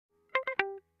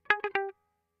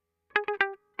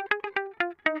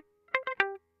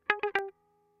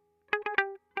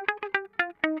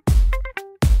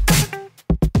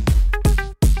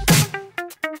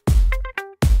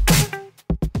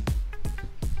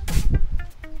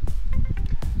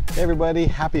Hey everybody,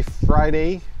 happy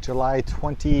Friday, July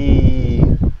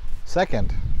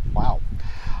 22nd. Wow.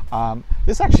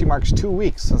 This actually marks 2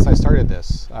 weeks since I started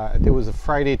this. It was a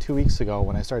Friday 2 weeks ago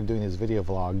when I started doing these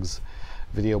vlogs.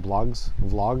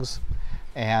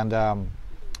 And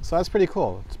so that's pretty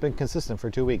cool. It's been consistent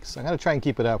for 2 weeks. I'm going to try and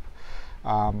keep it up.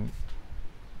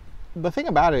 The thing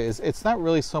about it is it's not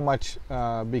really so much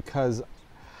because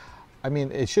I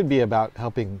mean, it should be about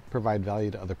helping provide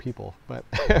value to other people, but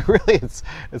really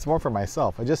it's more for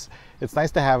myself. It's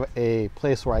nice to have a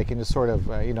place where I can just sort of,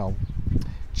 you know,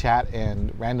 chat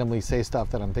and randomly say stuff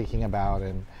that I'm thinking about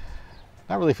and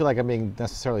not really feel like I'm being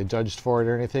necessarily judged for it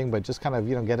or anything, but just kind of,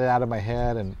 you know, get it out of my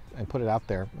head and put it out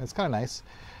there. It's kind of nice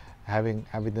having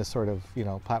this sort of, you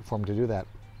know, platform to do that.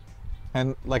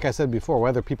 And like I said before,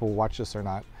 whether people watch this or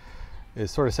not is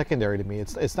sort of secondary to me.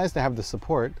 It's nice to have the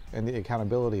support and the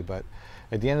accountability, but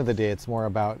at the end of the day, it's more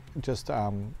about just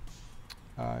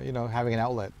you know, having an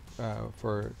outlet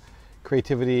for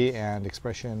creativity and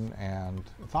expression and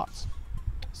thoughts.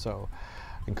 So,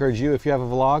 I encourage you, if you have a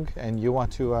vlog and you want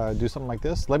to do something like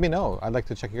this, let me know. I'd like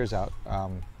to check yours out.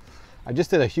 I just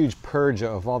did a huge purge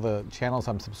of all the channels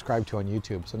I'm subscribed to on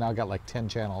YouTube, so now I've got like 10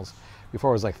 channels.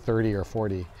 Before it was like 30 or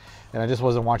 40, and I just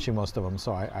wasn't watching most of them,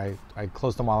 so I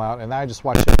closed them all out, and now I just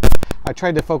watch it. I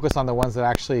tried to focus on the ones that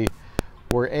actually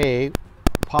were A,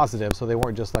 positive, so they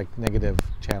weren't just like negative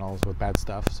channels with bad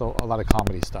stuff, so a lot of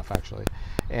comedy stuff actually,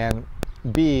 and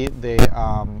B, they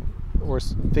were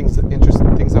things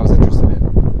I was interested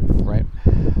in, right?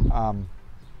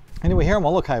 Anyway, here in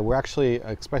Molokai, we're actually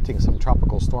expecting some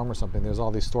tropical storm or something. There's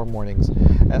all these storm warnings,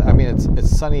 and I mean it's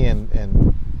sunny and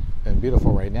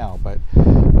beautiful right now, but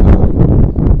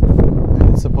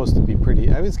it's supposed to be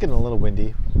pretty. I mean, it's getting a little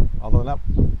windy, although not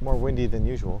more windy than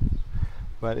usual,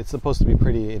 but it's supposed to be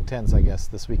pretty intense, I guess,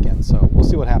 this weekend, so we'll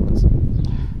see what happens.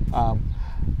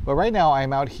 But right now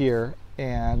I'm out here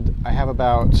and I have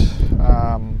about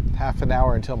half an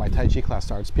hour until my Tai Chi class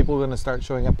starts. People are going to start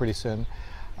showing up pretty soon,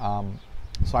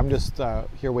 so I'm just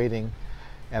here waiting.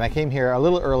 And I came here a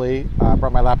little early,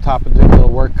 brought my laptop and did a little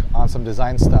work on some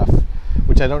design stuff,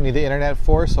 which I don't need the internet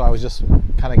for, so I was just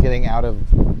kind of getting out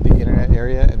of the internet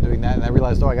area and doing that, and I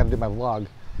realized, oh, I got to do my vlog,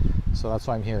 so that's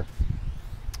why I'm here.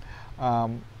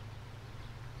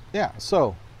 Yeah,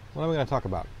 so what am I going to talk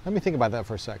about? Let me think about that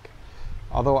for a sec.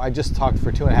 Although I just talked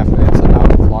for 2.5 minutes about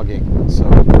vlogging, so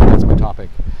that's my topic.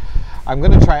 I'm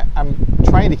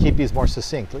trying to keep these more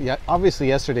succinct. Yeah, obviously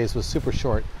yesterday's was super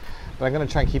short, but I'm going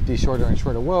to try and keep these shorter and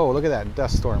shorter. Whoa, look at that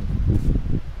dust storm.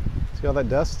 See all that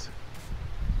dust?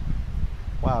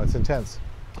 Wow, it's intense.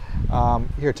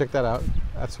 Here, check that out.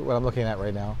 That's what I'm looking at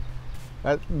right now.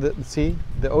 See,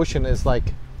 the ocean is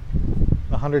like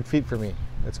 100 feet from me.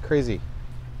 It's crazy.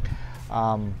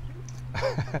 And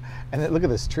then look at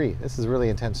this tree. This is a really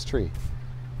intense tree.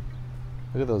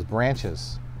 Look at those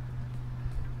branches.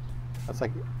 That's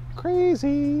like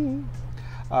crazy.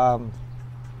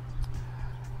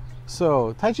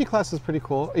 So Tai Chi class is pretty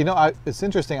cool. You know, it's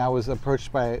interesting. I was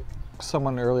approached by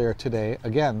someone earlier today,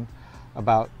 again,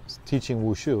 about teaching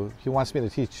Wushu. He wants me to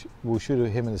teach Wushu to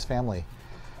him and his family.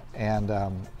 And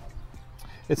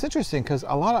it's interesting because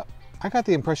I got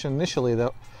the impression initially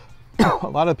that a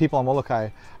lot of people in Molokai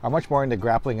are much more into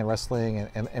grappling and wrestling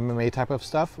and MMA type of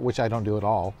stuff, which I don't do at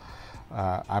all.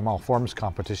 I'm all forms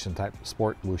competition type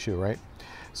sport Wushu, right?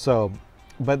 So,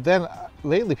 but then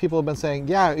lately people have been saying,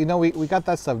 yeah, you know, we got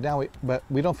that stuff now, but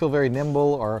we don't feel very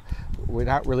nimble, or we're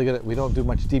not really good at, we don't do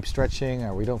much deep stretching,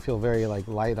 or we don't feel very like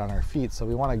light on our feet. So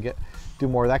we want to do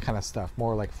more of that kind of stuff,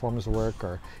 more like forms work,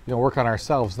 or, you know, work on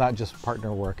ourselves, not just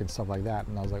partner work and stuff like that.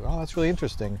 And I was like, oh, that's really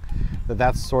interesting that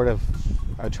that's sort of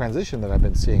a transition that I've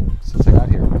been seeing since I got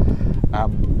here.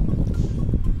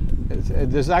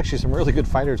 There's actually some really good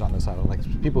fighters on this island,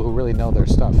 like people who really know their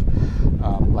stuff,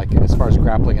 like as far as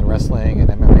grappling and wrestling and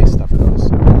MMA stuff goes.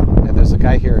 And there's a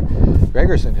guy here,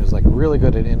 Gregerson, who's like really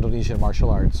good at Indonesian martial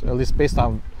arts, or at least based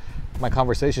on my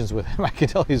conversations with him, I can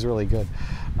tell he's really good.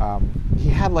 He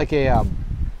had like a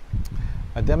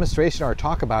demonstration or a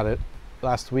talk about it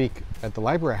last week at the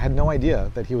library. I had no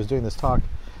idea that he was doing this talk.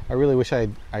 I really wish I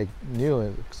knew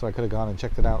it, so I could have gone and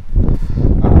checked it out.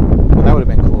 But that would have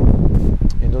been cool.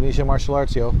 Indonesian martial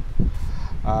arts, yo.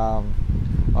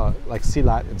 Like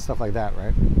silat and stuff like that,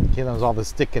 right? He knows all the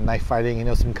stick and knife fighting. He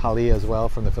knows some Kali as well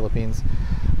from the Philippines.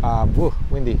 Woo,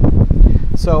 windy.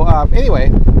 So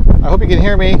anyway, I hope you can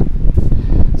hear me.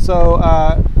 So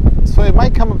it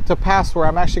might come to pass where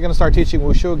I'm actually going to start teaching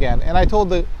Wushu again. And I told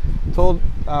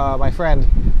my friend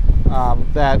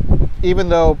that even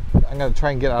though I'm going to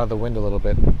try and get out of the wind a little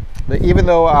bit, that even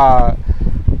though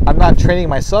I'm not training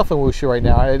myself in Wushu right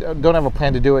now, I don't have a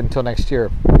plan to do it until next year.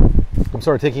 I'm I'm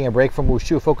sort of taking a break from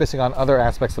Wushu, focusing on other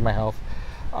aspects of my health.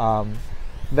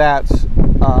 That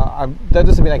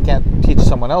doesn't mean I can't teach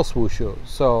someone else Wushu.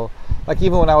 So, like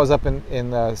even when I was up in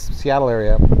the Seattle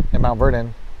area, in Mount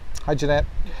Vernon, hi Jeanette,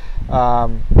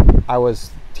 I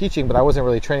was teaching, but I wasn't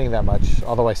really training that much,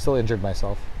 although I still injured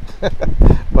myself.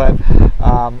 But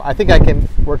I think I can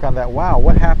work on that. Wow,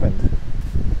 what happened?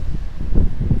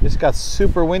 It just got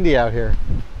super windy out here.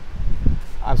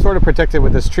 I'm sort of protected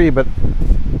with this tree, but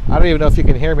I don't even know if you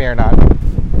can hear me or not.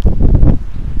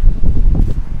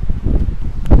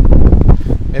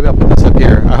 Maybe I'll put this up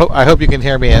here. I hope you can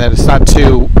hear me and that it's not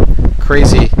too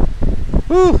crazy.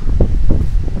 Woo!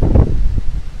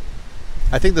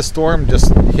 I think the storm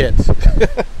just hit.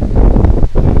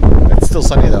 It's still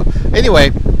sunny though.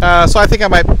 Anyway, so I think I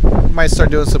might start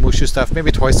doing some Wushu stuff,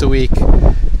 maybe twice a week,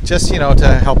 just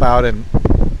to help out and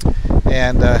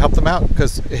help them out,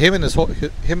 because him and his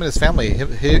family,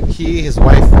 his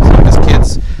wife, his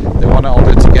kids, they want to all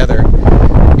do it together,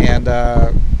 and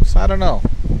so I don't know.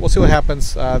 We'll see what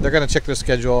happens. They're going to check their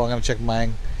schedule. I'm going to check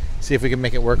mine, see if we can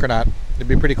make it work or not. It'd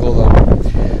be pretty cool though.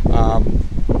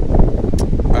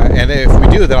 And if we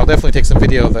do, then I'll definitely take some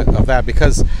video of that,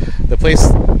 because the place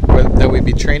that we'd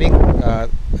be training at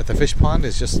the fish pond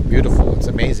is just beautiful. It's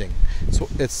amazing.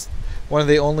 It's one of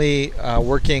the only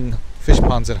working fish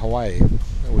ponds in Hawaii,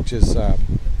 which is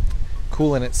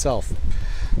cool in itself.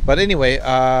 But anyway,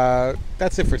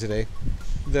 that's it for today.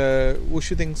 The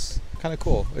Wushu thing's kind of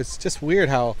cool. It's just weird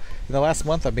how in the last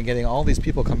month I've been getting all these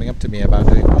people coming up to me about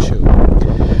doing Wushu.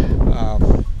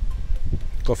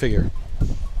 Go figure.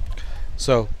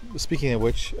 So speaking of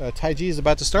which, Tai Chi is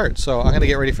about to start, so I'm going to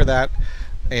get ready for that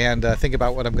and think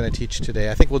about what I'm going to teach today.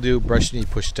 I think we'll do brush knee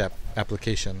push step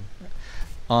application.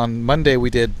 On Monday we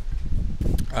did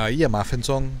Ma Fen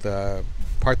Zong, the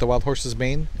part the wild horse's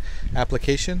mane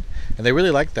application, and they really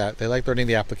liked that. They liked learning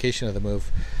the application of the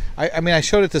move. I mean, I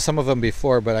showed it to some of them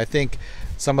before, but I think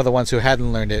some of the ones who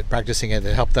hadn't learned it, practicing it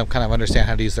helped them kind of understand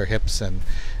how to use their hips and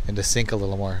to sink a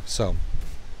little more. So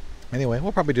anyway,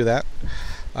 we'll probably do that,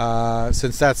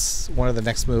 since that's one of the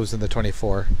next moves in the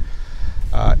 24.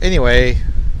 Anyway,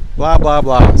 blah blah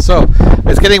blah. So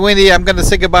it's getting windy. I'm going to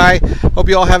say goodbye. Hope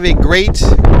you all have a great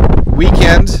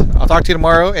weekend. I'll talk to you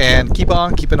tomorrow, and keep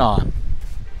on keeping on.